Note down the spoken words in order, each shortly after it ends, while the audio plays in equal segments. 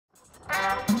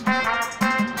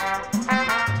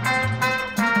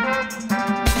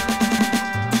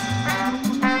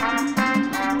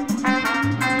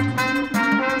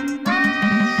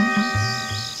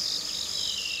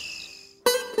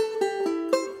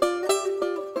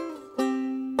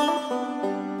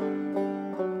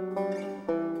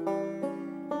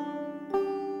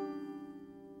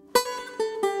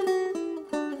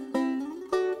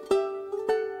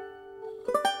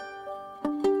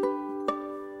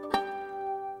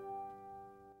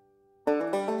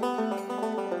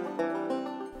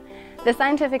The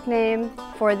scientific name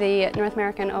for the North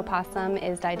American opossum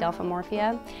is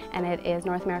Didelphimorphia, and it is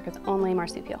North America's only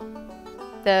marsupial.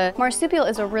 The marsupial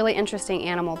is a really interesting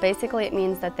animal. Basically, it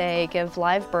means that they give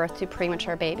live birth to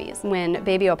premature babies. When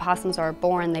baby opossums are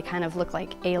born, they kind of look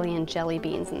like alien jelly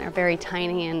beans, and they're very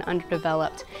tiny and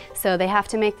underdeveloped. So they have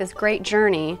to make this great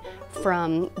journey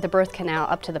from the birth canal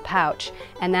up to the pouch,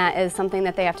 and that is something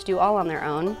that they have to do all on their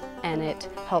own, and it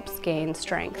helps gain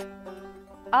strength.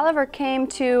 Oliver came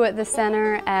to the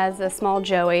center as a small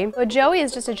joey. A joey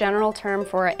is just a general term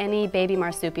for any baby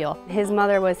marsupial. His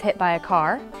mother was hit by a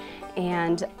car,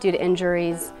 and due to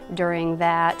injuries during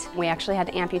that, we actually had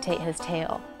to amputate his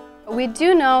tail. We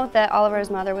do know that Oliver's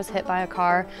mother was hit by a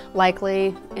car,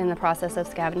 likely in the process of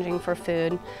scavenging for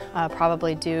food,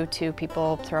 probably due to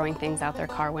people throwing things out their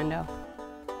car window.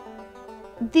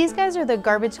 These guys are the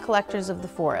garbage collectors of the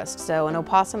forest. So an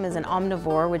opossum is an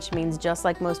omnivore, which means just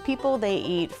like most people, they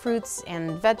eat fruits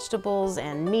and vegetables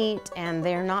and meat, and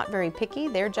they're not very picky.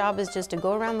 Their job is just to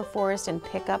go around the forest and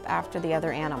pick up after the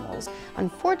other animals.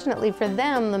 Unfortunately for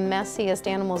them, the messiest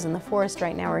animals in the forest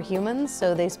right now are humans,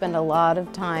 so they spend a lot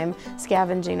of time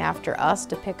scavenging after us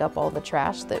to pick up all the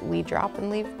trash that we drop and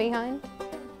leave behind.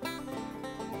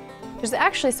 There's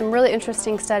actually some really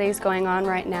interesting studies going on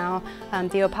right now.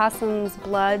 The opossum's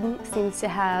blood seems to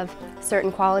have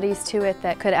certain qualities to it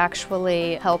that could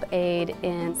actually help aid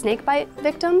in snakebite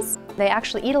victims. They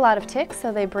actually eat a lot of ticks,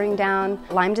 so they bring down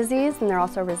Lyme disease, and they're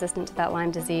also resistant to that Lyme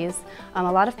disease. A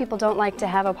lot of people don't like to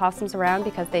have opossums around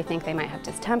because they think they might have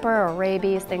distemper or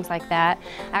rabies, things like that.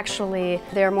 Actually,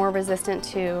 they're more resistant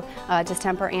to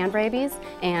distemper and rabies,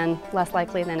 and less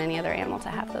likely than any other animal to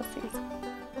have those things.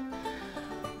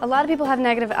 A lot of people have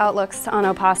negative outlooks on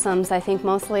opossums. I think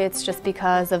mostly it's just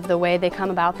because of the way they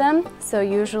come about them. So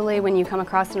usually when you come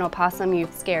across an opossum,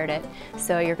 you've scared it.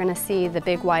 So you're going to see the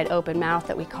big wide open mouth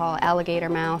that we call alligator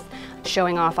mouth,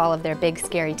 showing off all of their big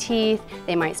scary teeth.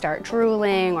 They might start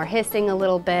drooling or hissing a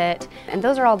little bit. And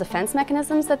those are all defense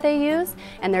mechanisms that they use.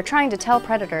 And they're trying to tell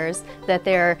predators that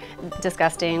they're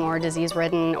disgusting or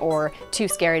disease-ridden or too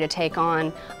scary to take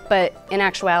on. But in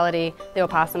actuality, the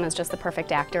opossum is just the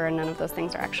perfect actor, and none of those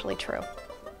things are actually true.